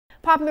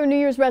popular New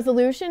Year's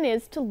resolution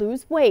is to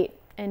lose weight,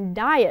 and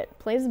diet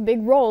plays a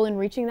big role in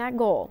reaching that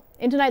goal.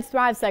 In tonight's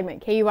Thrive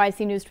segment,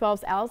 KUIC News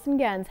 12's Allison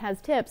Gens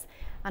has tips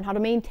on how to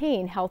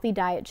maintain healthy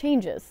diet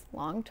changes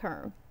long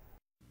term.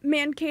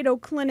 Mankato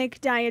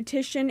Clinic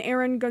dietitian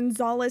Erin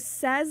Gonzalez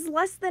says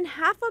less than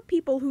half of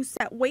people who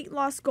set weight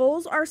loss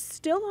goals are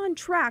still on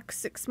track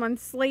 6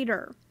 months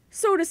later.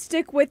 So to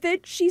stick with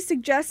it, she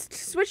suggests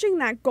switching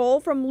that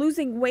goal from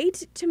losing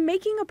weight to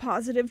making a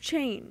positive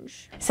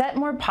change. Set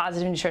more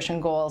positive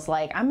nutrition goals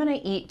like I'm going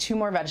to eat 2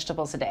 more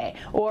vegetables a day,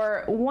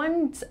 or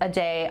once a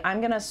day I'm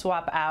going to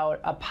swap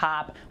out a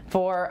pop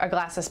for a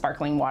glass of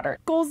sparkling water.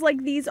 Goals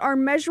like these are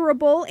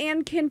measurable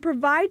and can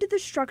provide the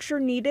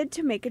structure needed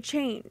to make a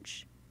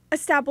change.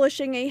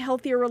 Establishing a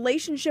healthier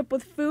relationship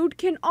with food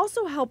can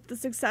also help the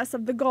success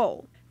of the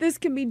goal. This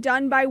can be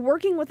done by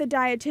working with a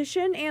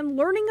dietitian and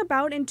learning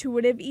about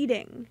intuitive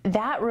eating.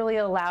 That really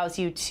allows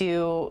you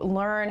to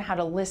learn how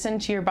to listen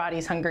to your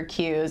body's hunger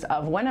cues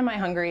of when am I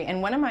hungry and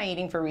when am I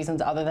eating for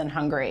reasons other than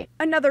hungry.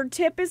 Another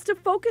tip is to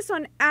focus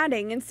on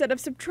adding instead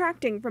of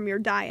subtracting from your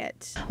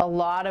diet. A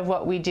lot of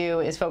what we do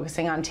is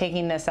focusing on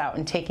taking this out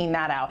and taking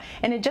that out,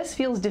 and it just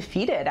feels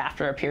defeated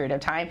after a period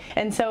of time.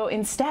 And so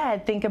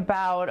instead think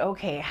about,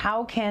 okay,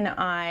 how can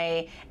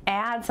I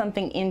add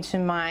something into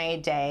my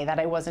day that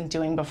I wasn't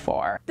doing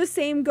before? The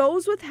same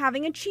goes with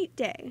having a cheat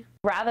day.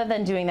 Rather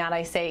than doing that,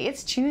 I say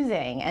it's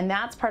choosing, and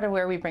that's part of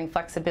where we bring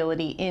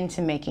flexibility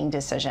into making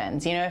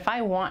decisions. You know, if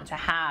I want to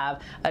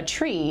have a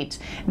treat,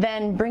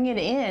 then bring it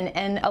in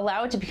and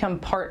allow it to become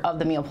part of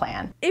the meal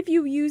plan. If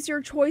you use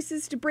your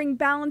choices to bring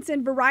balance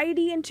and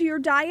variety into your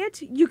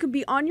diet, you could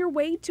be on your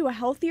way to a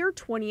healthier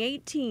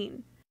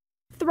 2018.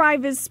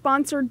 Thrive is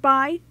sponsored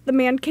by the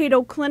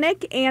Mankato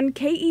Clinic and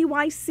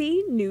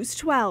KUIC News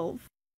 12.